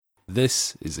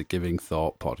This is a Giving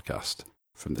Thought podcast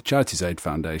from the Charities Aid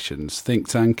Foundation's think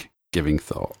tank, Giving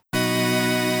Thought.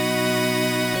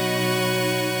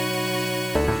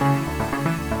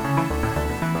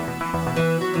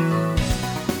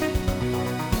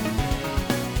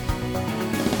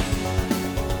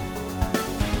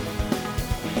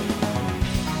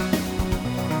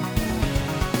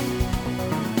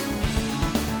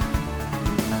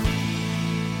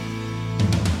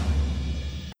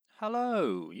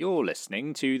 Hello, you're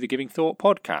listening to the Giving Thought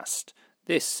podcast.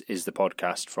 This is the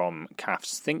podcast from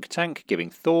CAF's think tank,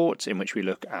 Giving Thought, in which we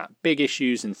look at big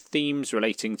issues and themes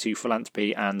relating to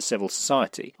philanthropy and civil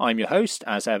society. I'm your host,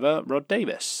 as ever, Rod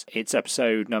Davis. It's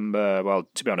episode number, well,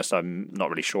 to be honest, I'm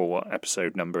not really sure what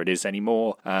episode number it is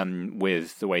anymore,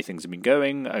 with the way things have been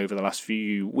going over the last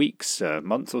few weeks,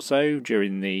 month or so,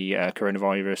 during the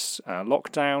coronavirus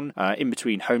lockdown, in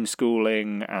between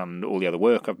homeschooling and all the other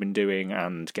work I've been doing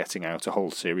and getting out a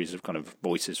whole series of kind of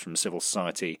voices from civil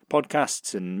society podcasts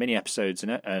and mini episodes in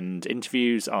it and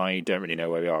interviews. I don't really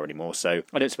know where we are anymore, so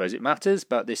I don't suppose it matters,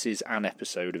 but this is an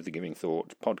episode of the Giving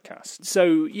Thought podcast.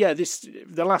 So yeah,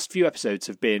 the last few episodes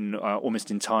have been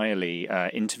almost entirely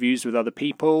interviews with other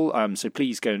people, so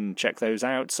please go and check those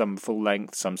out. Some full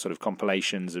length, some sort of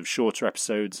compilations of shorter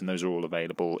episodes, and those are all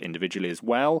available individually as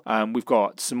well. We've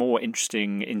got some more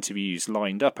interesting interviews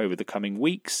lined up over the coming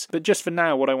weeks, but just for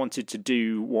now what I wanted to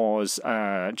do was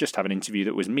just have an interview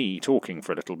that was me talking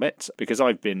for a little bit, because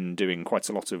I've been doing quite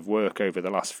a lot of work over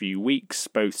the last few weeks,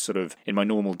 both sort of in my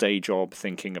normal day job,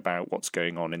 thinking about what's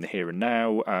going on in the here and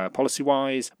now,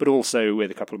 policy-wise, but also with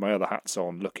a couple of my other hats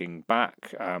on, looking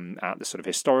back at the sort of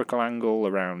historical angle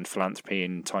around philanthropy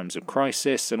in times of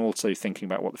crisis, and also thinking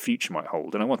about what the future might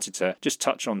hold. And I wanted to just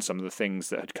touch on some of the things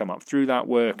that had come up through that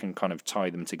work and kind of tie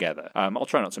them together. I'll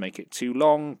try not to make it too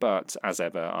long, but as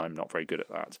ever, I'm not very good at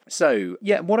that. So,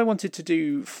 yeah, what I wanted to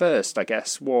do first, I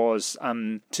guess, was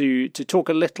to talk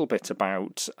a little bit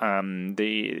about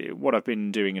what I've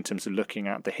been doing in terms of looking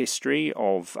at the history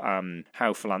of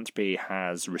how philanthropy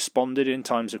has responded in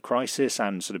times of crisis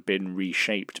and sort of been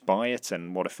reshaped by it,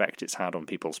 and what effect it's had on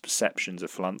people's perceptions of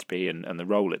philanthropy and the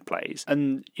role it plays.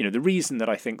 And, you know, the reason that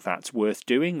I think that's worth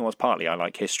doing was partly I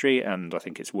like history and I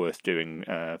think it's worth doing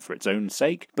for its own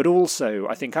sake, but also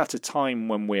I think at a time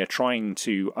when we're trying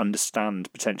to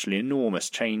understand potentially enormous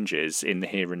changes in the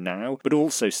here and now, but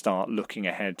also start looking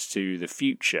ahead to the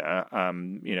future,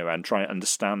 and try and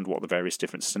understand what the various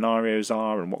different scenarios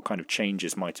are and what kind of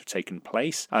changes might have taken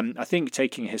place. I think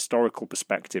taking a historical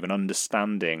perspective and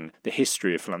understanding the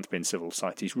history of philanthropy and civil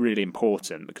society is really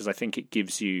important, because I think it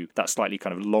gives you that slightly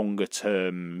kind of longer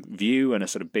term view and a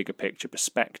sort of bigger picture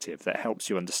perspective that helps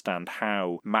you understand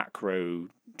how macro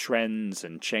trends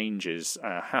and changes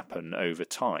happen over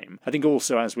time. I think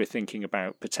also as we're thinking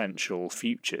about potential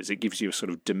futures, it gives you a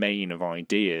sort of domain of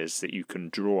ideas that you can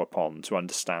draw upon to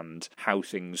understand how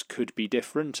things could be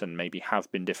different and maybe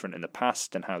have been different in the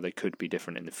past and how they could be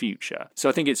different in the future. So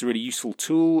I think it's a really useful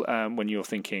tool when you're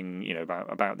thinking,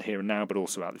 about the here and now, but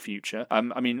also about the future.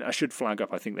 I should flag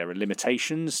up, I think there are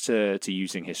limitations to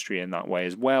using history in that way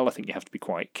as well. I think you have to be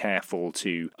quite careful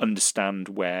to understand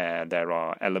where there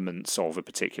are elements of a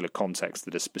particular context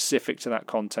that are specific to that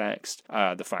context,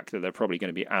 the fact that there are probably going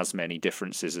to be as many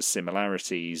differences as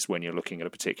similarities when you're looking at a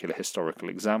particular historical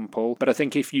example. But I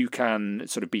think if you can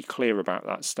sort of be clear about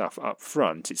that stuff up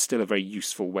front, it's still a very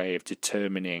useful way of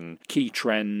determining key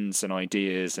trends and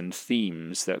ideas and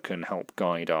themes that can help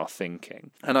guide our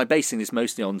thinking. And I'm basing this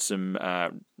mostly on some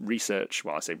research,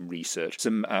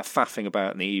 some faffing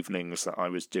about in the evenings that I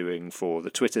was doing for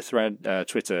the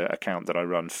Twitter account that I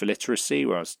run for literacy,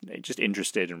 where I was just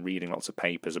interested in reading lots of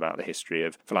papers about the history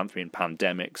of philanthropy and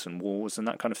pandemics and wars and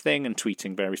that kind of thing, and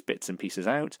tweeting various bits and pieces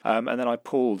out. And then I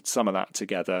pulled some of that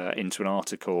together into an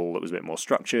article that was a bit more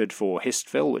structured for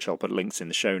Histville, which I'll put links in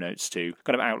the show notes to,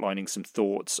 kind of outlining some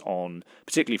thoughts on,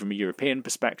 particularly from a European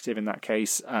perspective in that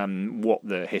case, what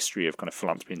the history of kind of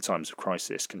philanthropy in times of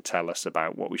crisis can tell us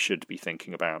about what we should be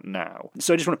thinking about now.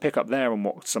 So I just want to pick up there on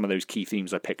what some of those key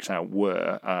themes I picked out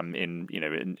were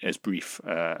in as brief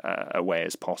a way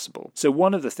as possible. So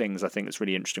one of the things I think that's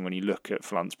really interesting when you look at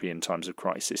philanthropy in times of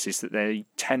crisis is that there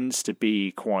tends to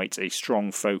be quite a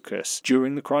strong focus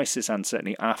during the crisis and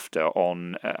certainly after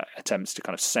on attempts to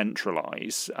kind of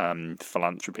centralise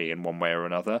philanthropy in one way or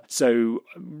another. So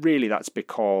really that's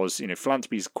because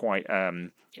philanthropy is quite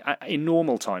in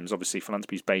normal times, obviously,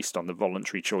 philanthropy is based on the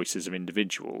voluntary choices of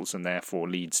individuals and therefore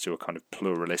leads to a kind of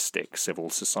pluralistic civil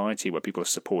society where people are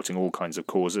supporting all kinds of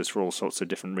causes for all sorts of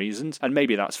different reasons. And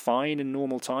maybe that's fine in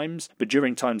normal times, but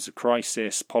during times of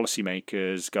crisis,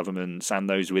 policymakers, governments, and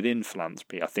those within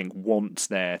philanthropy, I think, want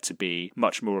there to be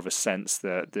much more of a sense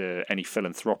that any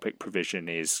philanthropic provision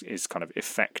is kind of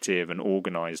effective and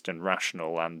organised and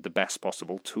rational and the best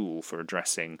possible tool for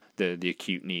addressing the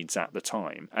acute needs at the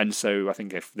time. And so I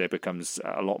think if there becomes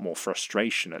a lot more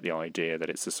frustration at the idea that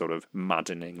it's a sort of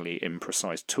maddeningly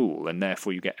imprecise tool, and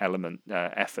therefore you get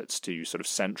efforts to sort of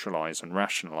centralise and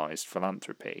rationalise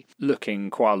philanthropy. Looking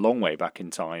quite a long way back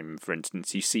in time, for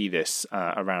instance, you see this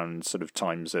around sort of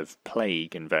times of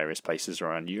plague in various places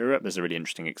around Europe. There's a really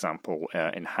interesting example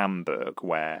in Hamburg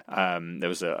where there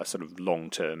was a sort of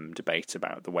long-term debate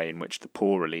about the way in which the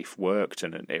poor relief worked,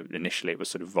 and initially it was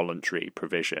sort of voluntary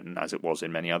provision, as it was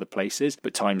in many other places,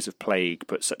 but times of plague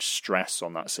put such stress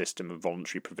on that system of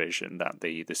voluntary provision that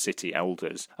the city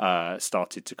elders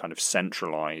started to kind of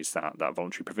centralise that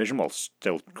voluntary provision while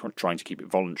still trying to keep it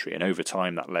voluntary, and over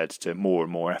time that led to more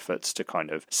and more efforts to kind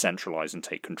of centralise and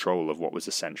take control of what was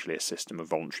essentially a system of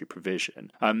voluntary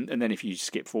provision. And then if you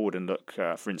skip forward and look,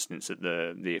 for instance, at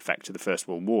the effect of the First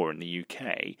World War in the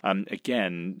UK,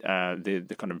 again,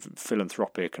 the kind of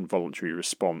philanthropic and voluntary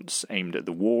response aimed at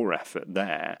the war effort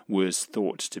there was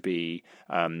thought to be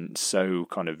so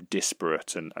kind of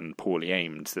disparate and poorly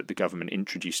aimed that the government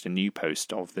introduced a new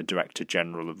post of the Director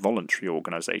General of Voluntary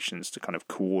Organisations to kind of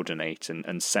coordinate and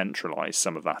centralise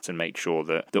some of that and make sure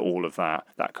that all of that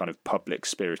kind of public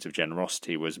spirit of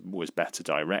generosity was better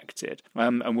directed.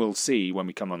 And we'll see when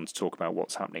we come on to talk about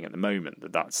what's happening at the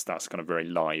moment that's kind of a very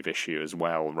live issue as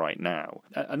well right now.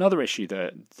 Another issue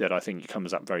that I think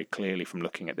comes up very clearly from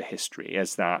looking at the history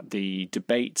is that the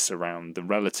debates around the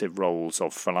relative roles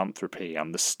of philanthropy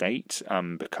and the state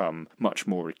become much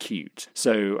more acute.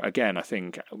 So again, I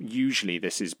think usually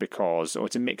this is because, or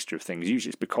it's a mixture of things, usually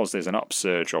it's because there's an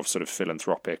upsurge of sort of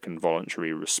philanthropic and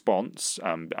voluntary response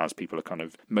as people are kind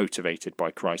of motivated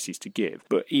by crises to give.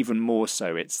 But even more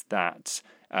so, it's that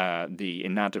the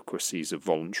inadequacies of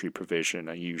voluntary provision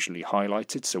are usually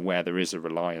highlighted. So where there is a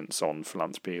reliance on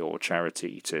philanthropy or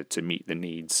charity to meet the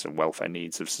needs and welfare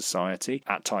needs of society,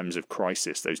 at times of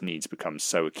crisis, those needs become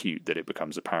so acute that it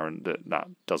becomes apparent that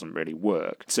doesn't really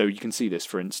work. So you can see this,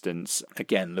 for instance,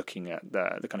 again, looking at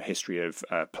the kind of history of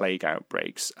plague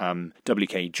outbreaks.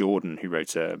 W.K. Jordan, who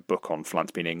wrote a book on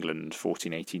philanthropy in England,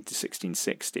 1418 to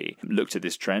 1660, looked at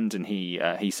this trend and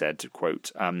he said,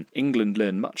 quote, England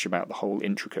learned much about the whole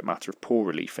intricate matter of poor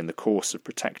relief in the course of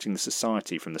protecting the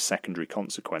society from the secondary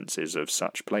consequences of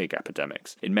such plague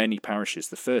epidemics. In many parishes,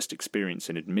 the first experience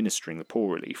in administering the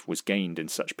poor relief was gained in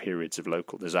such periods of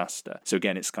local disaster. So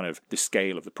again, it's kind of the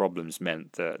scale of the problems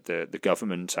meant that the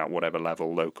government at whatever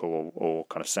level, local or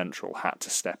kind of central, had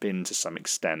to step in to some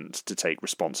extent to take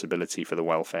responsibility for the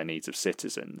welfare needs of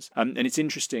citizens. And it's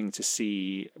interesting to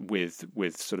see with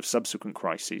sort of subsequent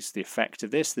crises the effect of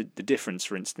this. The difference,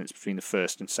 for instance, between the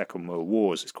First and Second World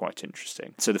Wars is quite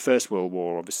interesting. So the First World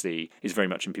War obviously is very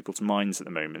much in people's minds at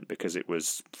the moment because it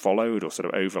was followed or sort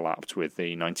of overlapped with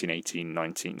the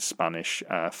 1918-19 Spanish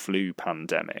flu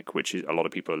pandemic, which is, a lot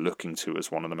of people are looking to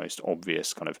as one of the most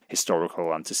obvious kind of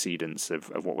historical antecedents of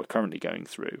what we're currently going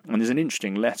through. And there's an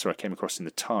interesting letter I came across in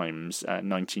the Times,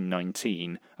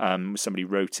 1919. Somebody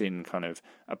wrote in kind of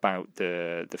about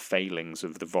the failings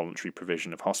of the voluntary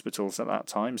provision of hospitals at that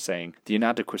time, saying the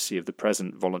inadequacy of the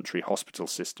present voluntary hospital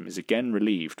system is again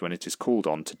relieved when it is called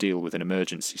on to deal with an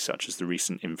emergency such as the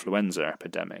recent influenza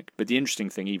epidemic. But the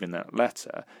interesting thing, even in that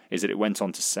letter, is that it went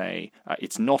on to say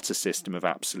it's not a system of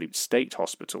absolute state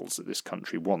hospitals that this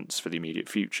country wants for the immediate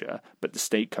future, but the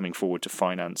state coming forward to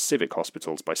finance civic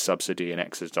hospitals by subsidy and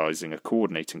exercising a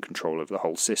coordinating control of the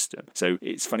whole system. So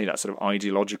it's funny, that sort of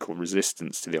ideological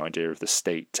resistance to the idea of the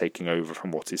state taking over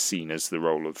from what is seen as the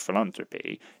role of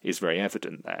philanthropy is very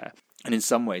evident there. And in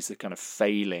some ways, the kind of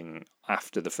failing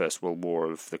after the First World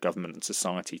War of the government and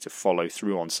society to follow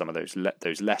through on some of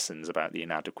those lessons about the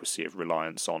inadequacy of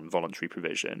reliance on voluntary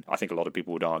provision, I think a lot of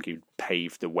people would argue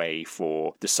paved the way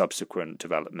for the subsequent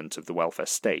development of the welfare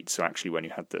state. So actually, when you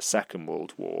had the Second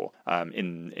World War,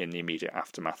 in the immediate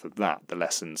aftermath of that, the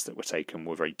lessons that were taken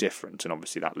were very different, and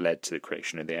obviously that led to the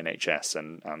creation of the NHS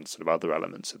and sort of other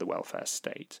elements of the welfare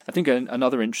state. I think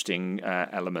another interesting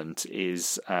element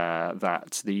is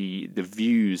that the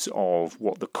views of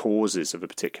what the causes of a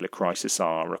particular crisis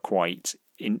are quite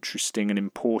interesting and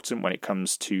important when it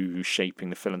comes to shaping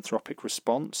the philanthropic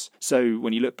response. So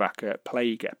when you look back at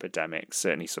plague epidemics,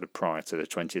 certainly sort of prior to the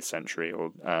 20th century,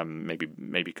 or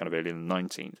maybe kind of early in the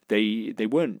 19th, they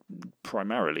weren't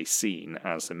primarily seen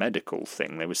as a medical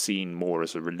thing. They were seen more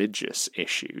as a religious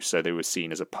issue. So they were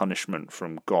seen as a punishment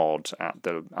from God at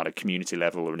a community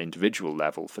level or an individual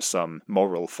level for some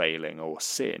moral failing or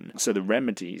sin. So the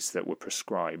remedies that were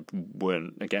prescribed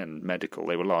weren't, again, medical.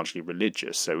 They were largely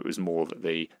religious. So it was more that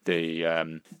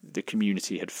the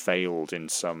community had failed in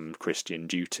some Christian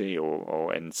duty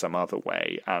or in some other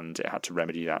way, and it had to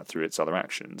remedy that through its other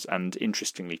actions. And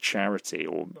interestingly, charity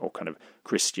or kind of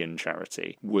Christian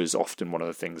charity was often one of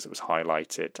the things that was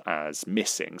highlighted as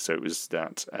missing. So it was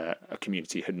that a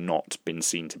community had not been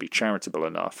seen to be charitable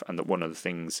enough, and that one of the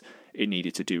things it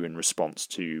needed to do in response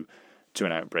to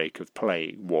an outbreak of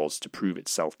plague was to prove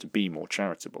itself to be more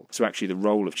charitable. So actually the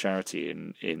role of charity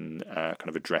in kind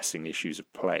of addressing the issues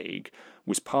of plague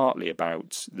was partly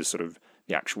about the sort of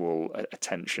the actual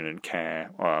attention and care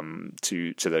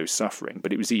to those suffering,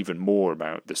 but it was even more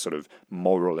about the sort of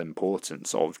moral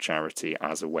importance of charity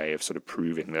as a way of sort of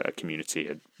proving that a community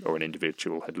or an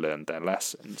individual had learned their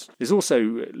lessons. There's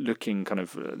also, looking kind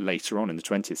of later on in the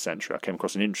 20th century, I came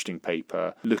across an interesting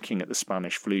paper looking at the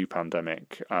Spanish flu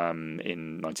pandemic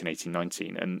in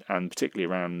 1918-19, and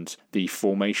particularly around the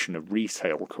formation of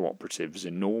retail cooperatives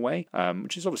in Norway,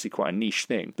 which is obviously quite a niche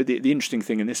thing. But the interesting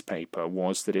thing in this paper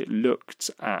was that it looked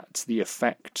at the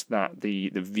effect that the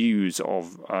views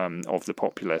of the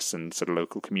populace and sort of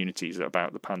local communities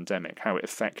about the pandemic, how it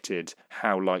affected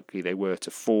how likely they were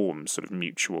to form sort of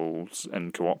mutuals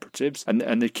and cooperatives.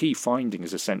 And the key finding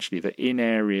is essentially that in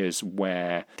areas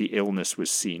where the illness was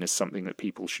seen as something that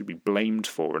people should be blamed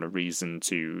for and a reason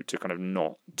to kind of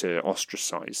not to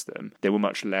ostracize them, they were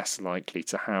much less likely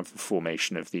to have the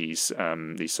formation of these sort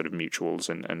of mutuals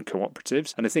and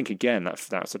cooperatives. And I think again that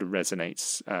sort of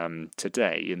resonates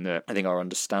today, in that I think our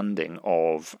understanding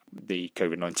of the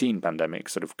COVID-19 pandemic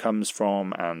sort of comes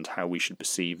from, and how we should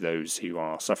perceive those who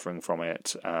are suffering from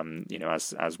it,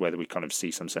 as whether we kind of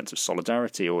see some sense of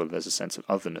solidarity or there's a sense of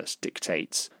otherness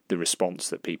dictates the response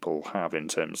that people have in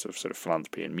terms of sort of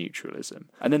philanthropy and mutualism.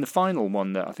 And then the final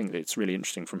one that I think that's really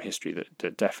interesting from history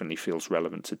that definitely feels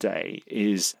relevant today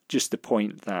is just the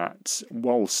point that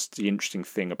whilst the interesting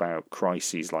thing about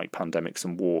crises like pandemics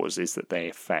and wars is that they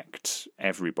affect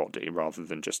everybody rather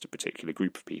than just a particular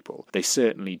group of people, they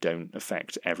certainly don't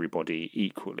affect everybody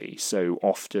equally. So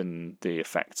often the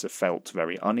effects are felt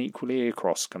very unequally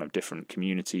across kind of different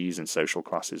communities and social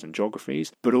classes and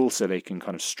geographies, but also they can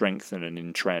kind of strengthen and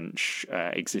entrench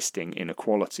existing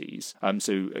inequalities.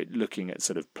 So looking at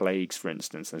sort of plagues, for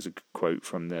instance, there's a quote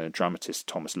from the dramatist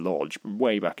Thomas Lodge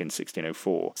way back in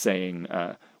 1604 saying,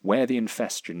 "Where the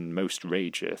infestion most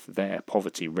rageth, there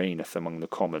poverty reigneth among the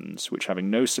commons, which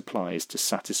having no supplies to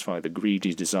satisfy the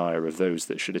greedy desire of those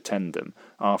that should attend them,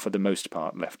 are for the most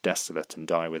part left desolate and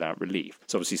die without relief."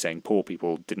 It's obviously saying poor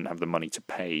people didn't have the money to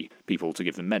pay people to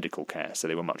give them medical care, so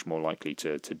they were much more likely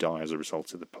to die as a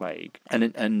result of the plague.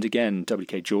 And again,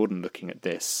 W.K. Jordan, looking at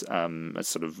this, a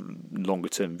sort of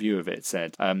longer-term view of it,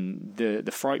 said,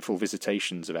 the frightful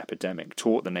visitations of epidemic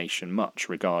taught the nation much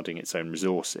regarding its own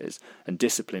resources, and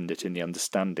disciplined it in the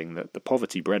understanding that the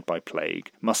poverty bred by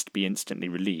plague must be instantly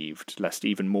relieved, lest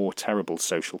even more terrible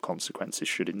social consequences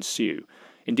should ensue.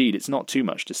 Indeed, it's not too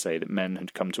much to say that men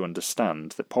had come to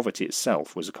understand that poverty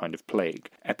itself was a kind of plague,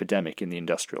 epidemic in the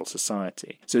industrial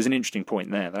society. So there's an interesting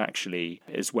point there that actually,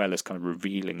 as well as kind of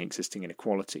revealing existing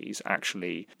inequalities,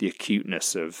 actually the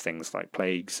acuteness of things like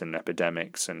plagues and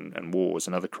epidemics and wars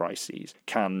and other crises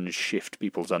can shift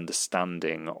people's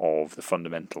understanding of the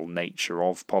fundamental nature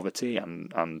of poverty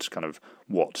and kind of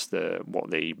what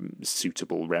the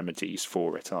suitable remedies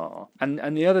for it are.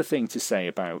 And the other thing to say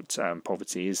about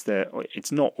poverty is that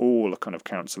it's not all a kind of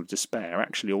counsel of despair.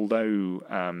 Actually, although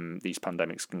these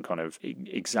pandemics can kind of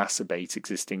exacerbate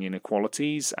existing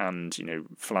inequalities, and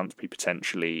philanthropy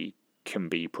potentially can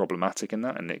be problematic in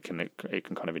that, and it can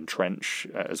kind of entrench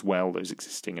as well those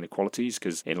existing inequalities,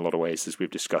 because in a lot of ways, as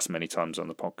we've discussed many times on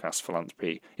the podcast,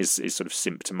 philanthropy is sort of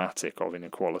symptomatic of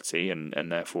inequality, and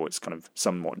therefore it's kind of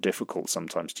somewhat difficult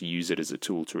sometimes to use it as a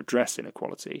tool to address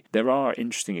inequality. There are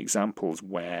interesting examples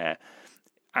where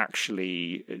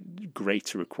actually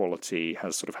greater equality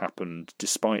has sort of happened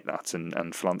despite that,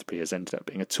 and philanthropy has ended up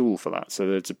being a tool for that. So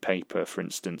there's a paper, for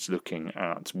instance, looking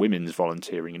at women's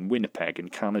volunteering in Winnipeg in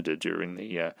Canada during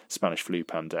the Spanish flu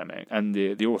pandemic, and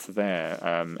the author there,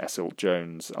 Essel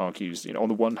Jones, argues, on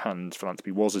the one hand,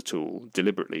 philanthropy was a tool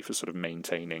deliberately for sort of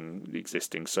maintaining the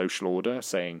existing social order,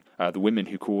 saying the women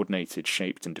who coordinated,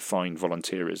 shaped and defined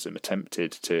volunteerism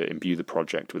attempted to imbue the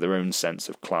project with their own sense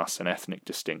of class and ethnic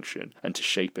distinction and to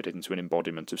shape it into an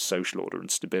embodiment of social order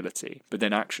and stability. But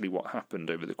then actually what happened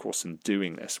over the course of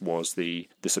doing this was the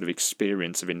sort of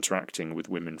experience of interacting with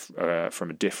women from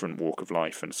a different walk of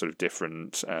life and sort of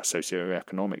different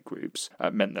socioeconomic groups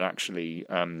meant that actually,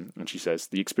 and she says,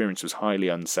 the experience was highly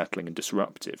unsettling and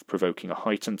disruptive, provoking a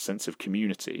heightened sense of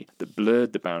community that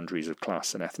blurred the boundaries of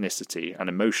class and ethnicity and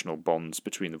emotional bonds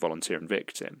between the volunteer and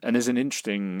victim. And there's an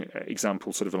interesting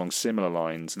example sort of along similar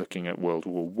lines looking at World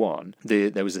War I.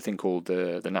 There was a thing called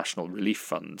the National Relief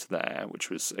Fund there, which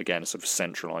was, again, a sort of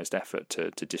centralised effort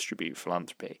to distribute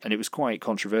philanthropy. And it was quite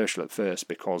controversial at first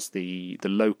because the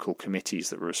local committees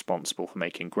that were responsible for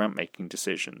making grant-making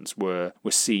decisions were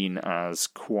seen as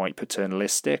quite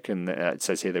paternalistic, and it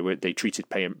says here they treated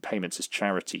payments as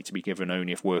charity to be given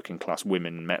only if working-class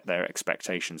women met their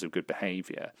expectations of good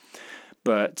behaviour.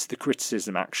 But the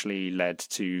criticism actually led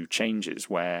to changes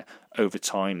where, over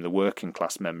time, the working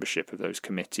class membership of those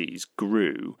committees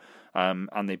grew,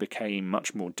 and they became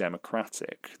much more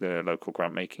democratic. The local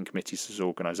grant-making committees as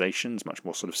organisations, much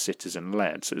more sort of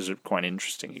citizen-led. So it was quite an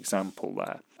interesting example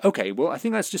there. Okay, well, I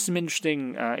think that's just some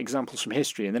interesting examples from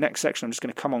history. In the next section, I'm just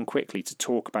going to come on quickly to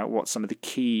talk about what some of the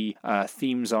key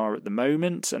themes are at the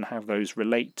moment and how those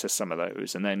relate to some of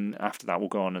those. And then after that, we'll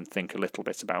go on and think a little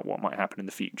bit about what might happen in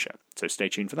the future. So stay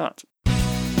tuned for that.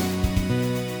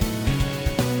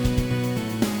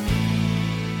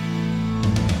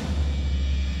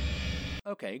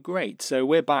 Okay, great. So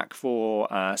we're back for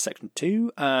section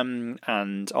 2, and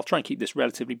I'll try and keep this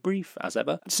relatively brief as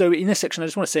ever. So in this section, I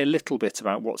just want to say a little bit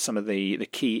about what some of the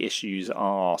key issues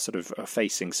are sort of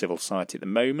facing civil society at the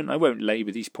moment. I won't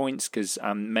labour these points because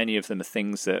many of them are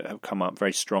things that have come up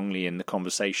very strongly in the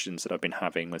conversations that I've been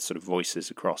having with sort of voices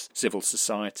across civil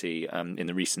society in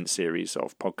the recent series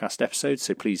of podcast episodes.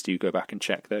 So please do go back and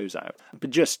check those out.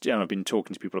 But just, I've been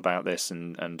talking to people about this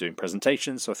and doing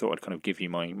presentations, so I thought I'd kind of give you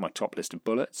my top list of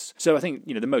bullets. So I think,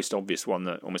 the most obvious one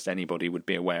that almost anybody would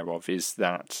be aware of is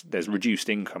that there's reduced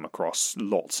income across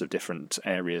lots of different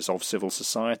areas of civil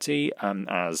society,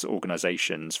 as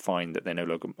organisations find that they're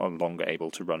no longer able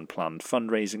to run planned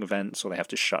fundraising events, or they have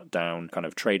to shut down kind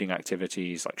of trading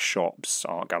activities like shops,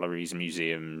 art galleries,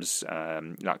 museums,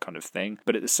 that kind of thing.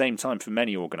 But at the same time, for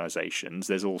many organisations,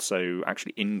 there's also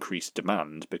actually increased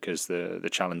demand because the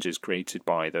challenges created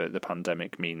by the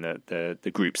pandemic mean that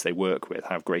the groups they work with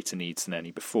have greater needs than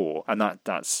any before, and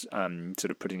that's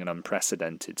sort of putting an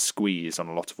unprecedented squeeze on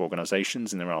a lot of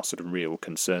organisations, and there are sort of real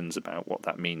concerns about what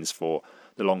that means for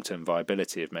the long-term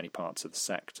viability of many parts of the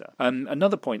sector.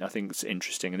 Another point I think is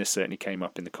interesting, and this certainly came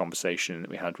up in the conversation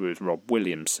that we had with Rob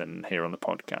Williamson here on the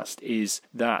podcast, is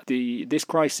that this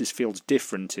crisis feels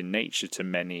different in nature to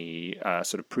many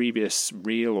sort of previous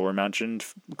real or imagined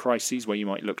crises where you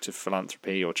might look to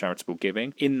philanthropy or charitable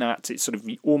giving, in that it's sort of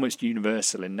almost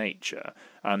universal in nature.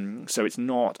 So it's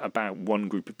not about one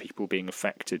group of people being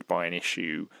affected by an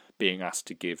issue being asked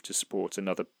to give to support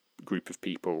another group of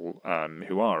people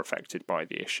who are affected by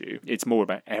the issue. It's more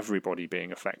about everybody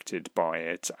being affected by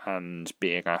it and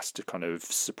being asked to kind of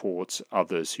support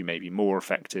others who may be more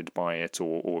affected by it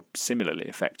or similarly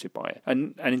affected by it.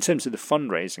 And in terms of the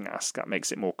fundraising ask, that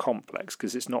makes it more complex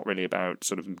because it's not really about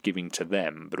sort of giving to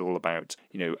them, but all about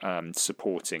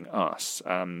supporting us,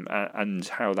 and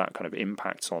how that kind of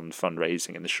impacts on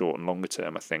fundraising in the short and longer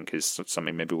term, I think, is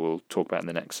something maybe we'll talk about in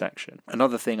the next section.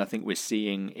 Another thing I think we're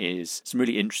seeing is some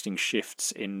really interesting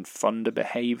shifts in funder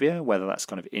behaviour, whether that's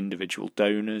kind of individual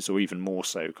donors or even more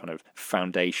so kind of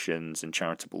foundations and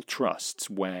charitable trusts,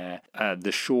 where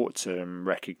the short-term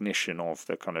recognition of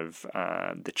the kind of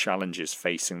the challenges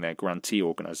facing their grantee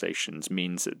organisations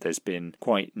means that there's been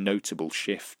quite notable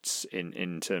shifts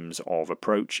in terms of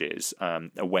approaches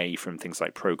away from things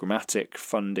like programmatic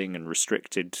funding and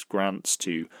restricted grants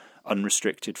to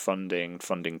unrestricted funding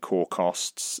core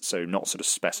costs, so not sort of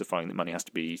specifying that money has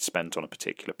to be spent on a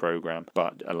particular programme,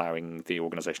 but allowing the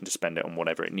organisation to spend it on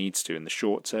whatever it needs to in the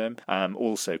short term.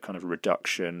 Also kind of a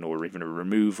reduction or even a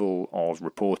removal of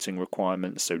reporting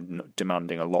requirements, so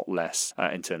demanding a lot less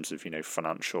in terms of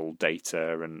financial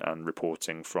data and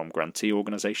reporting from grantee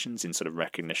organisations, in sort of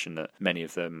recognition that many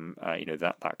of them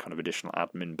that kind of additional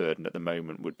admin burden at the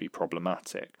moment would be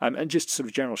problematic. And just sort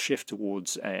of general shift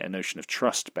towards a notion of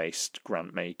trust-based based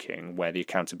grant making, where the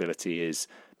accountability is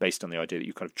based on the idea that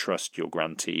you kind of trust your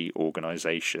grantee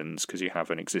organisations because you have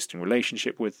an existing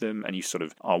relationship with them, and you sort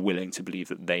of are willing to believe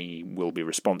that they will be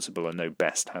responsible and know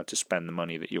best how to spend the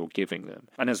money that you're giving them.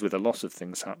 And as with a lot of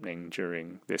things happening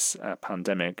during this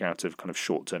pandemic out of kind of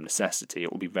short-term necessity,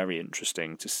 it will be very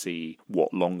interesting to see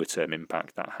what longer-term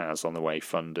impact that has on the way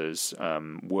funders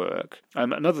work.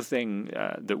 Another thing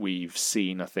that we've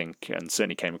seen, I think, and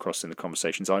certainly came across in the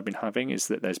conversations I've been having, is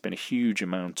that there's been a huge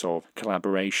amount of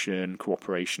collaboration,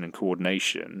 cooperation and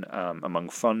coordination among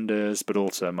funders, but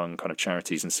also among kind of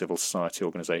charities and civil society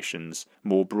organisations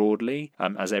more broadly,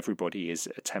 as everybody is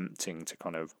attempting to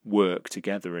kind of work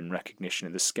together in recognition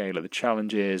of the scale of the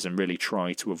challenges and really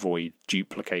try to avoid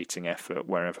duplicating effort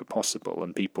wherever possible,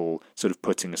 and people sort of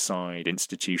putting aside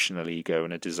institutional ego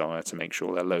and a desire to make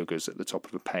sure their logo's at the top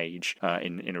of a page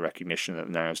in a recognition that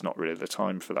now is not really the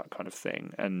time for that kind of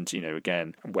thing. And,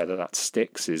 again, whether that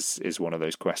sticks is one of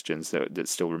those questions that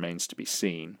still remains to be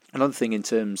seen. Another thing in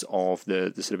terms of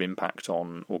the sort of impact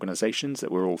on organisations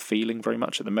that we're all feeling very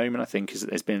much at the moment, I think, is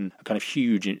that there's been a kind of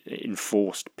huge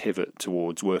enforced pivot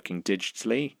towards working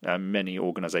digitally. Many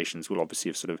organisations will obviously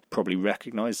have sort of probably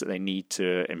recognised that they need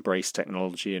to embrace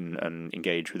technology and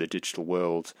engage with the digital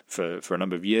world for a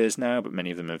number of years now, but many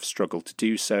of them have struggled to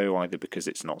do so, either because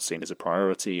it's not seen as a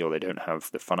priority or they don't have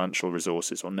the financial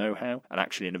resources or know-how. And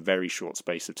actually, in a very short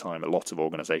space of time, a lot of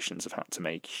organisations have had to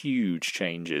make huge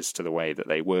changes to the way that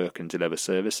they work and deliver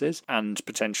services, and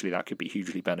potentially that could be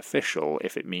hugely beneficial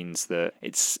if it means that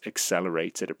it's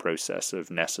accelerated a process of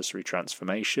necessary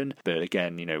transformation. But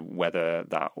again, whether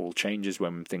that all changes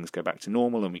when things go back to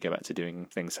normal and we go back to doing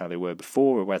things how they were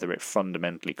before, or whether it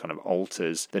fundamentally kind of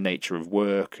alters the nature of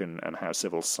work and how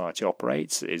civil society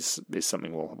operates is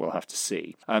something we'll have to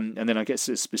see. And then I guess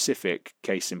a specific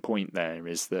case in point there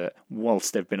is that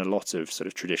whilst there have been a lot of sort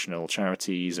of traditional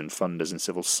charities and funders and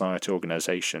civil society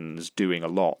organisations doing a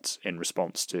lot in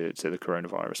response to the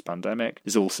coronavirus pandemic,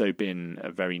 there's also been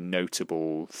a very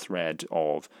notable thread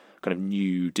of kind of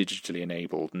new digitally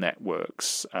enabled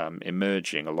networks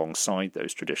emerging alongside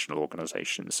those traditional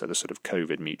organisations. So the sort of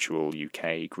COVID Mutual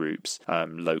UK groups,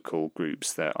 local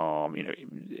groups that are,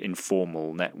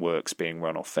 informal networks being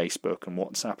run off Facebook and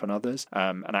WhatsApp and others.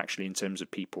 And actually, in terms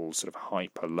of people's sort of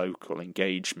hyper-local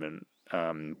engagement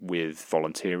with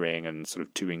volunteering and sort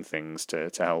of doing things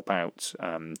to help out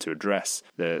to address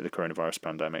the coronavirus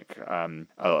pandemic,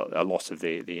 a lot of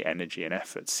the energy and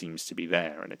effort seems to be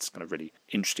there, and it's kind of really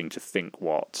interesting to think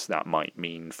what that might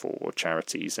mean for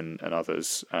charities and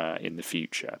others in the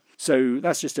future. So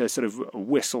that's just a sort of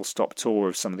whistle-stop tour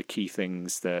of some of the key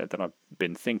things that I've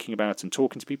been thinking about and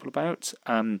talking to people about.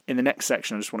 In the next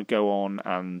section, I just want to go on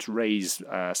and raise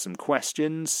some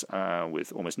questions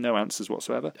with almost no answers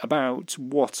whatsoever about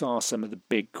what are some of the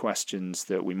big questions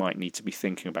that we might need to be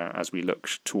thinking about as we look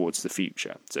towards the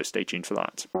future. So stay tuned for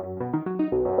that.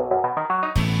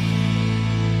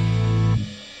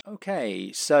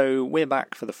 Okay, so we're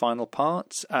back for the final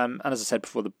part, and as I said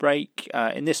before the break,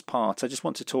 in this part I just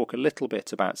want to talk a little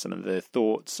bit about some of the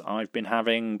thoughts I've been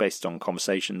having based on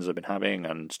conversations I've been having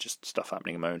and just stuff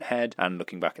happening in my own head, and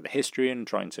looking back at the history and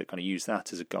trying to kind of use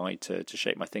that as a guide to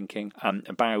shape my thinking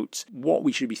about what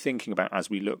we should be thinking about as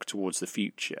we look towards the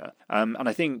future. And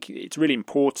I think it's really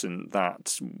important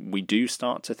that we do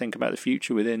start to think about the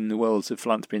future within the worlds of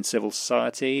philanthropy and civil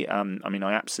society.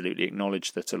 I absolutely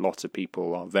acknowledge that a lot of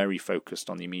people are very focused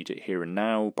on the immediate here and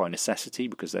now by necessity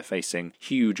because they're facing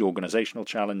huge organisational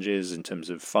challenges in terms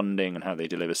of funding and how they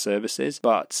deliver services.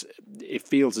 But it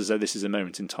feels as though this is a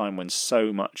moment in time when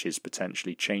so much is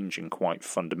potentially changing quite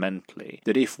fundamentally,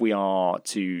 that if we are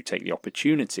to take the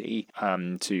opportunity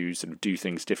to sort of do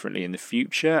things differently in the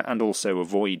future and also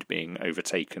avoid being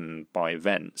overtaken by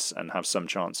events and have some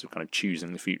chance of kind of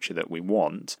choosing the future that we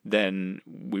want, then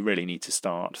we really need to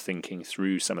start thinking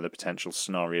through some of the potential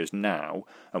scenarios now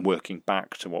and working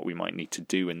back to what we might need to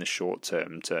do in the short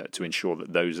term to ensure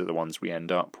that those are the ones we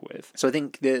end up with. So I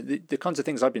think the kinds of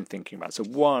things I've been thinking about. So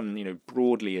one,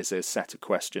 broadly is a set of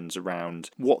questions around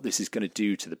what this is going to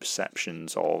do to the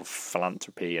perceptions of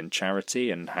philanthropy and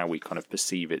charity and how we kind of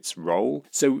perceive its role.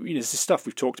 So, this is stuff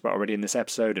we've talked about already in this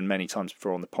episode and many times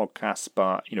before on the podcast,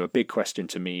 but, a big question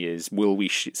to me is, will we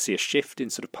see a shift in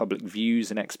sort of public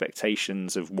views and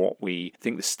expectations of what we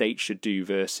think the state should do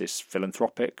versus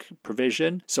philanthropic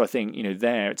provision? So I think,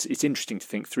 it's interesting to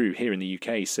think through. Here in the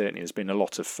UK, certainly there's been a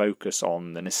lot of focus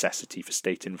on the necessity for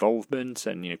state involvement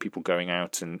and, people going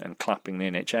out and clapping the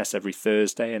NHS every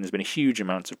Thursday. And there's been a huge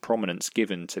amount of prominence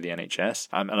given to the NHS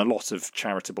and a lot of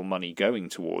charitable money going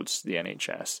towards the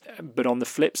NHS. But on the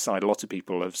flip side, a lot of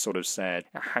people have sort of said,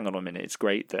 hang on a minute, it's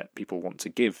great that people want to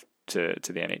give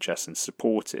to the NHS and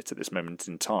support it at this moment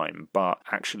in time, but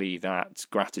actually that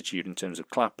gratitude in terms of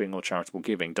clapping or charitable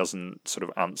giving doesn't sort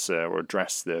of answer or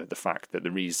address the fact that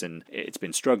the reason it's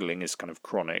been struggling is kind of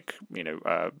chronic,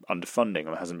 underfunding,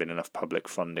 or there hasn't been enough public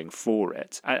funding for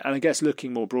it. And I guess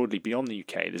looking more broadly beyond the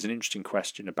UK, there's an interesting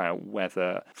question about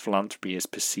whether philanthropy is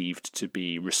perceived to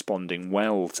be responding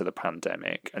well to the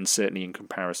pandemic, and certainly in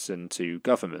comparison to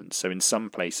governments. So in some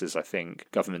places, I think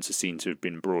governments are seen to have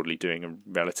been broadly doing a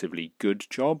relatively good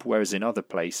job, whereas in other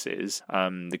places,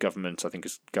 governments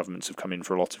have come in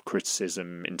for a lot of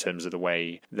criticism in terms of the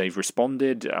way they've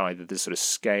responded, either the sort of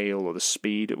scale or the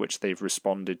speed at which they've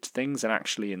responded to things. And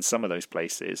actually, in some of those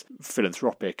places,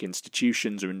 philanthropic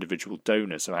institutions or individual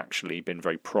donors have actually been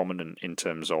very prominent in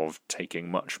terms of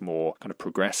taking much more kind of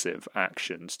progressive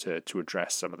actions to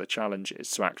address some of the challenges.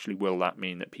 So actually, will that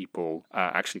mean that people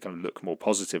actually kind of look more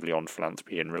positively on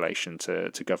philanthropy in relation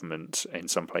to government in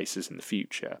some places in the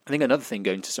future? I think another thing,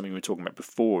 going to something we were talking about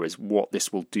before, is what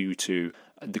this will do to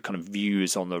the kind of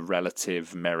views on the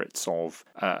relative merits of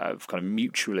kind of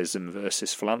mutualism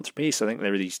versus philanthropy. So I think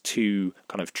there are these two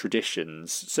kind of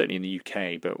traditions, certainly in the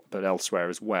UK, but elsewhere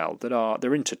as well,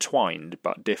 they're intertwined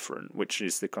but different, which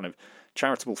is the kind of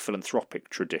charitable philanthropic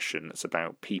tradition. It's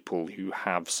about people who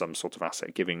have some sort of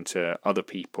asset giving to other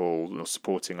people or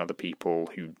supporting other people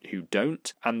who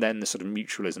don't. And then the sort of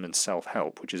mutualism and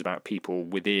self-help, which is about people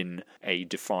within a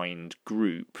defined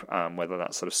group, whether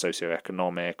that's sort of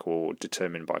socioeconomic or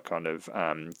determined by kind of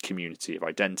community of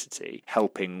identity,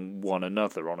 helping one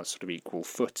another on a sort of equal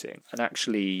footing. And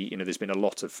actually, there's been a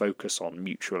lot of focus on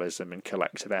mutualism and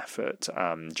collective effort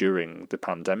during the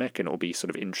pandemic, and it'll be sort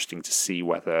of interesting to see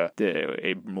whether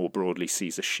it more broadly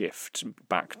sees a shift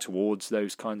back towards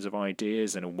those kinds of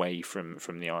ideas and away from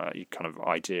the kind of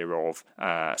idea of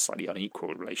a slightly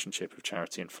unequal relationship of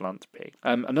charity and philanthropy.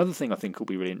 Another thing I think will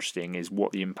be really interesting is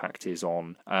what the impact is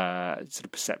on sort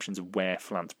of perceptions of where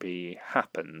philanthropy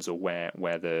happens or where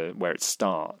it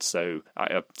starts. So I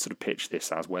sort of pitch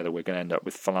this as whether we're going to end up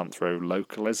with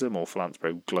philanthro-localism or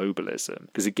philanthro-globalism,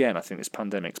 because again, I think this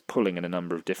pandemic's pulling in a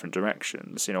number of different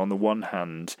directions. On the one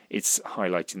hand, it's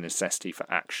highlighting the necessity for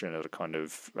action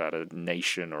at a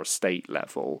nation or a state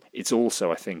level. It's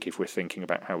also, I think, if we're thinking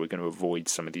about how we're going to avoid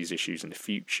some of these issues in the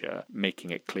future, making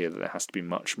it clear that there has to be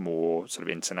much more sort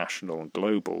of international and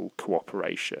global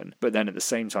cooperation. But then at the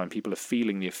same time, people are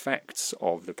feeling the effects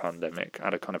of the pandemic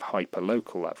at a kind of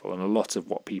hyper-local level, and a lot of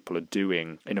what people are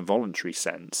doing in a voluntary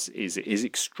sense is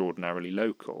extraordinarily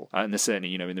local. And there's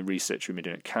certainly, in the research we've been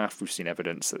doing at CAF, we've seen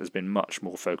evidence that there's been much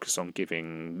more focus on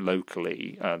giving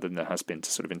locally than there has been to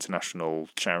sort of international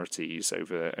charities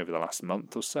over the last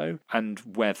month or so, and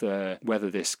whether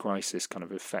this crisis kind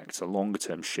of affects a longer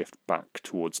term shift back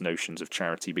towards notions of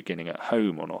charity beginning at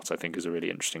home or not, I think is a really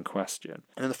interesting question.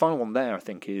 And then the final one there, I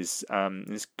think, is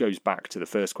this goes back to the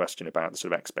first question about the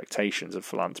sort of expectations of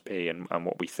philanthropy and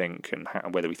what we think and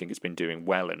whether we think it's been doing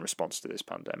well in response to this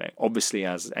pandemic. Obviously,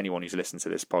 as anyone who's listened to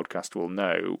this podcast will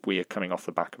know, we are coming off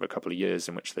the back of a couple of years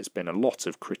in which there's been a lot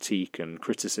of critique and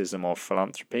criticism of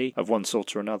philanthropy of one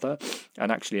sort or another.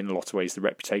 And actually, in a lot of ways, the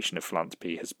reputation of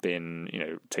philanthropy has been,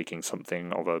 taking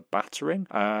something of a battering.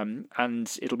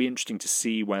 And it'll be interesting to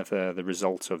see whether the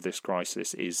result of this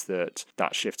crisis is that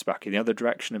shifts back in the other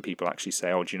direction and people actually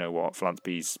say, oh, do you know what,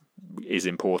 philanthropy is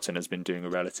important, has been doing a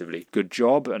relatively good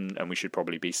job, and we should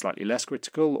probably be slightly less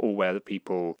critical, or whether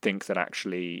people think that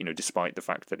actually, despite the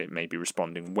fact that it may be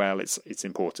responding well, it's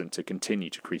important to continue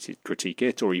to critique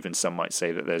it, or even some might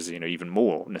say that there's even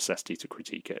more necessity to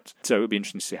critique it. So it would be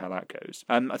interesting to see how that goes.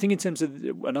 I think in terms of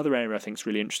another area I think is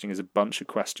really interesting is a bunch of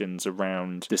questions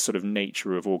around this sort of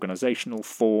nature of organisational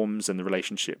forms and the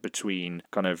relationship between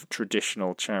kind of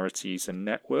traditional charities and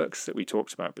networks that we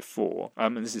talked about before.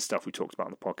 And this is stuff we talked about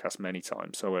on the podcast many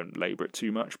times, so I won't labour it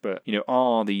too much, but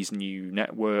are these new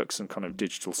networks and kind of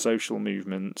digital social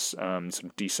movements, sort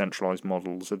of decentralised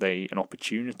models, are they an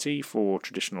opportunity for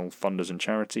traditional funders and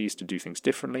charities to do things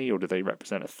differently, or do they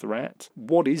represent a threat?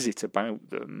 What is it about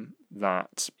them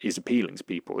that is appealing to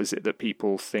people? Is it that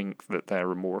people think that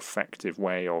they're a more effective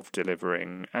way of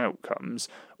delivering outcomes,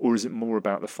 or is it more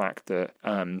about the fact that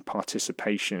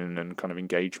participation and kind of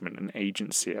engagement and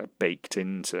agency are baked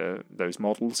into those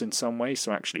models in some way?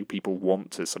 So actually people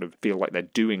want to sort of feel like they're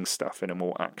doing stuff in a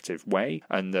more active way,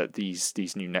 and that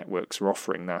these new networks are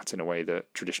offering that in a way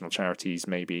that traditional charities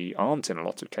maybe aren't in a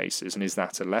lot of cases. And is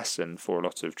that a lesson for a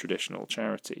lot of traditional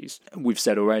charities? We've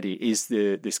said already, is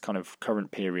this kind of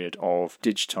current period of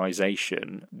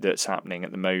digitisation that's happening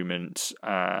at the moment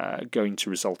going to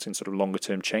result in sort of longer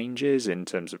term changes in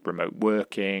terms of remote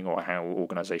working or how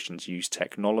organisations use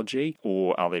technology,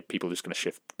 or are they people just going to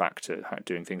shift back to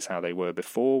doing things how they were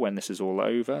before when this is all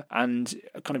over? And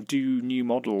kind of do new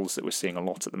models that we're seeing a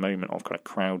lot at the moment of kind of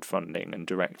crowdfunding and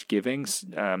direct givings,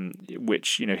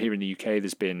 which, you know, here in the UK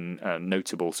there's been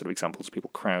notable sort of examples of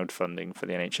people crowdfunding for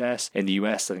the NHS. In the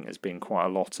US, I think there's been quite a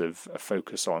lot of a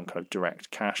focus on kind of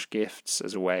direct cash gifts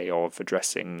as a way of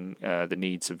addressing the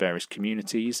needs of various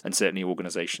communities, and certainly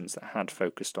organisations that had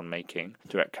focused on making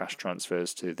direct cash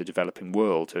transfers to the developing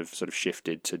world have sort of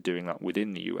shifted to doing that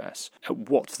within the US.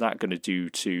 What's that going to do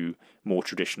to more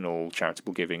traditional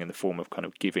charitable giving in the form of kind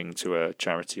of giving to a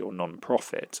charity or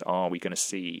non-profit? Are we going to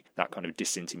see that kind of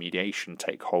disintermediation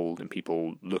take hold and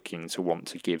people looking to want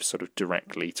to give sort of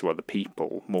directly to other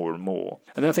people more and more?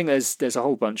 And then I think there's a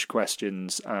whole bunch of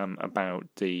questions about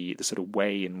the sort of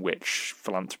way in which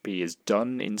philanthropy is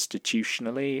done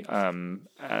institutionally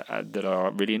that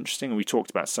are really interesting. And we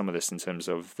talked about some of this in terms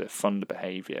of the funder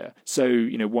behaviour. So,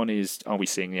 you know, one is, are we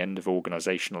seeing the end of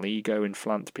organisational ego in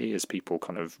philanthropy as people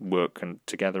kind of work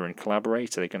together and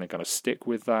collaborate? Are they going to kind of stick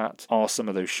with that? Are some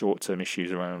of those short-term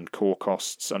issues around core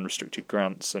costs, unrestricted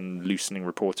grants and loosening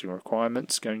reporting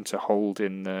requirements going to hold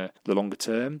in the longer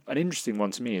term? An interesting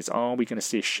one to me is, are we going to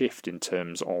see a shift in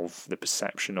terms of the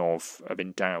perception of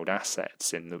endowed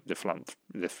assets in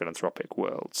the philanthropic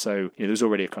world? So, you know, there's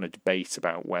already a kind of debate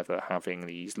about whether having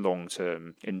these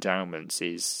long-term endowments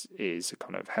is a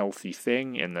kind of healthy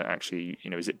thing, in that actually,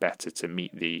 you know, is it better to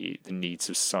meet the needs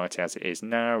of society as it is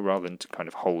now rather than to kind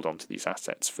of hold on to these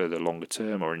assets for the longer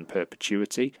term or in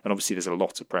perpetuity? And obviously there's a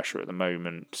lot of pressure at the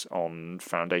moment on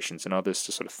foundations and others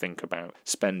to sort of think about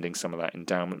spending some of that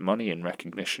endowment money in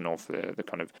recognition of the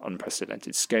kind of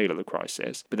unprecedented scale of the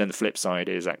crisis. But then the flip side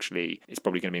is actually it's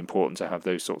probably going to be important to have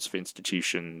those sorts of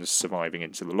institutions surviving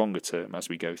into the longer term as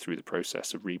we go through the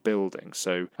process of rebuilding.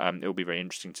 So it'll be very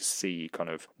interesting to see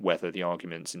kind of whether the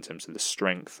arguments in terms of the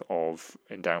strength of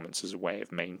endowments as a way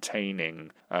of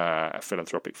maintaining a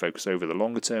philanthropic focus over the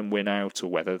longer term win out, or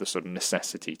whether the sort of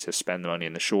necessity to spend the money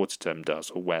in the shorter term does,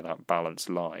 or where that balance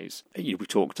lies. We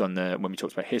talked when we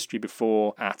talked about history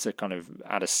before, at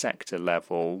a sector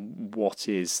level, what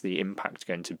is the impact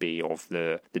going to be of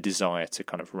the desire to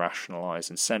kind of rationalise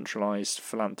and centralise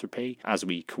philanthropy as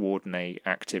we coordinate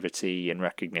activity in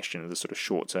recognition of the sort of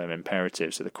short-term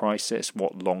imperatives of the crisis?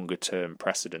 What longer-term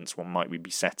precedents might we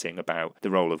be setting about the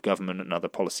role of government and other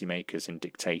policymakers in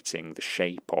dictating the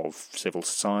shape of civil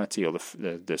society or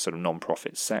the sort of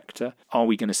non-profit sector? Are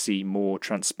we going to see more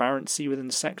transparency within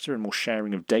the sector and more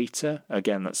sharing of data?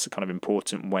 Again, that's a kind of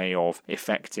important way of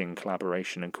effecting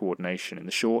collaboration and coordination in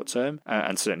the short term,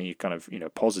 and certainly kind of, you know,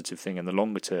 positive thing in the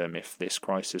longer term if this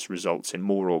crisis results in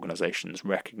more organisations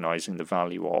recognising the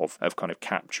value of kind of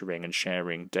capturing and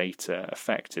sharing data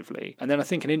effectively. And then I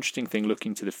think an interesting thing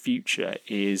looking to the future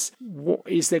is, what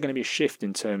is there going to be a shift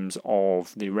in terms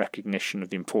of the recognition of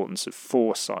the importance of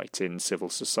foresight in civil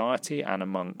society and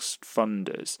amongst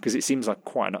funders? Because it seems like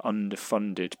quite an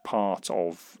underfunded part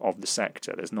of the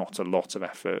sector. There's not a lot of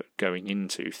effort going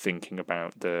into thinking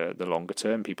about the longer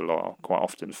term. People are quite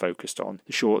often focused on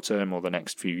the short term or the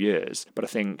next few years. But I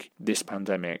think this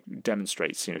pandemic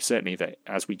demonstrates, you know, certainly that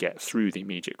as we get through the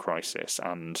immediate crisis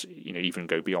and, you know, even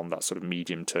go beyond that sort of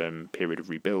medium term period of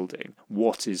rebuilding,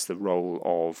 what is the role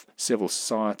of civil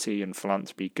society and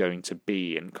philanthropy going to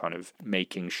be in kind of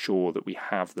making sure that we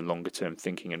have the longer term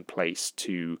thinking in place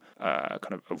to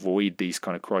kind of avoid these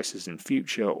kind of crises in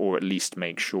future, or at least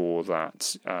make sure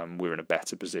that we're in a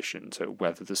better position to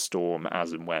weather the storm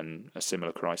as and when a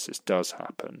similar crisis does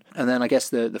happen. And then I guess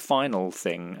the final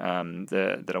thing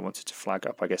that I wanted to flag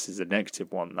up, I guess, is a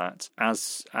negative one, that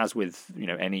as with, you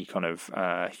know, any kind of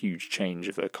huge change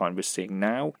of the kind we're seeing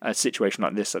now, a situation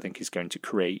like this I think is going to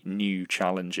create new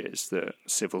challenges that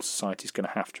civil society is going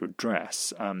to have to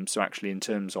address. So actually in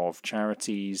terms of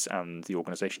charities and the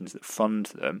organisations that fund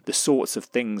them, the sorts of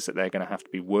things that they're going to have to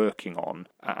be working on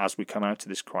as we come out of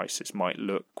this crisis might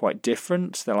look quite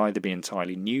different. They'll either be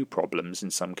entirely new problems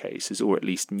in some cases, or at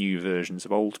least new versions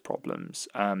of old problems.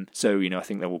 So, you know, I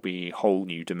think there will be whole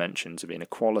new dimensions of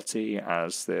inequality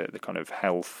as the kind of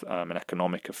health and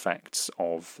economic effects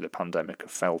of the pandemic are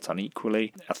felt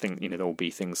unequally. I think, you know, there will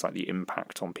be things like the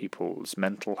impact on people's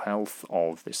mental health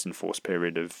of this enforced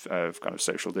period of kind of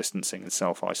social distancing and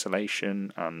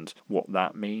self-isolation and what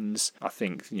that means. I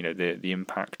think, you know, the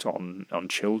impact on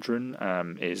children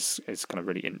is kind of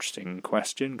really interesting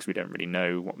question, because we don't really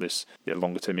know what the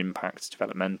longer term impacts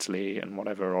developmentally and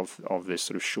whatever of this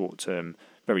sort of short term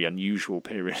very unusual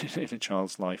period in a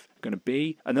child's life going to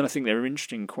be? And then I think there are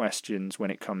interesting questions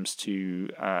when it comes to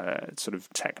sort of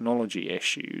technology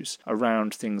issues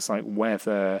around things like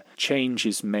whether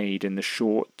changes made in the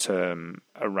short term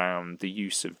around the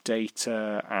use of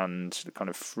data and the kind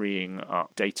of freeing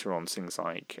up data on things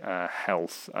like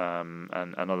health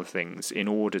and other things in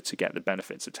order to get the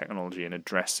benefits of technology in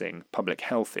addressing public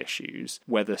health issues,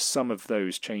 whether some of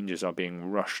those changes are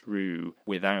being rushed through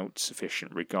without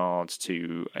sufficient regard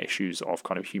to issues of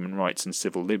kind of human rights and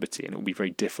civil liberty, and it will be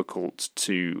very difficult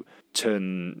to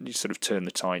turn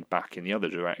the tide back in the other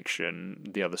direction,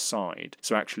 the other side.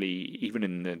 So actually, even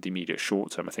in the immediate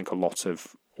short term, I think a lot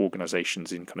of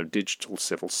organisations in kind of digital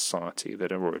civil society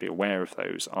that are already aware of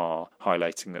those are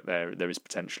highlighting that there is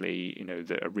potentially,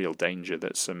 a real danger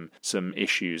that some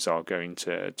issues are going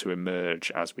to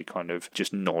emerge as we kind of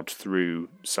just nod through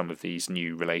some of these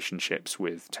new relationships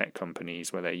with tech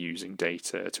companies where they're using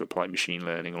data to apply machine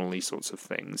learning and all these sorts of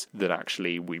things that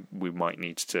actually we might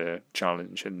need to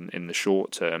challenge in the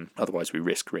short term. Otherwise, we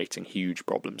risk creating huge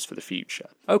problems for the future.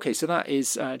 Okay, so that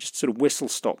is just sort of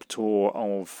whistle-stop tour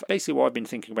of basically what I've been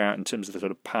thinking about in terms of the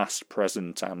sort of past,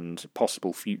 present and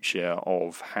possible future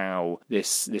of how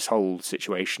this whole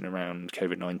situation around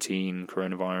COVID-19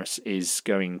 coronavirus is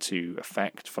going to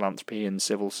affect philanthropy and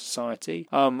civil society.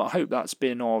 I hope that's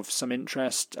been of some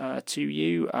interest to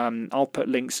you. I'll put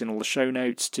links in all the show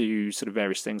notes to sort of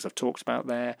various things I've talked about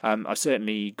there. I've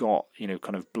certainly got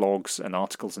kind of blogs and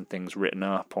articles and things written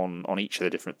up on each of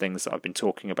the different things that I've been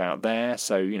talking about there,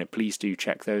 so please do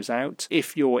check those out.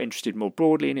 If you're interested more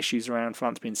broadly in issues around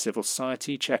philanthropy and civil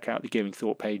society, check out the Giving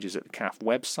Thought pages at the CAF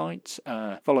website.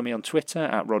 Follow me on Twitter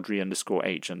at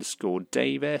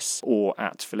Rodri_H_Davis or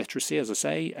at Philiteracy, as I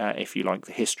say, if you like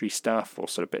the history stuff or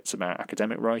sort of bits about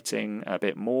academic writing a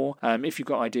bit more. If you've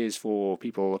got ideas for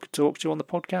people I could talk to on the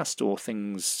podcast or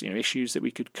things, issues that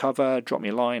we could cover, drop me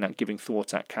a line at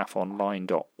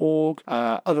givingthought@cafonline.org.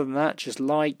 Other than that, just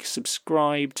like,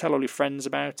 subscribe, tell all your friends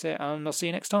about it, and I'll see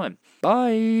you next time.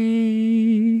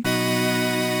 Bye!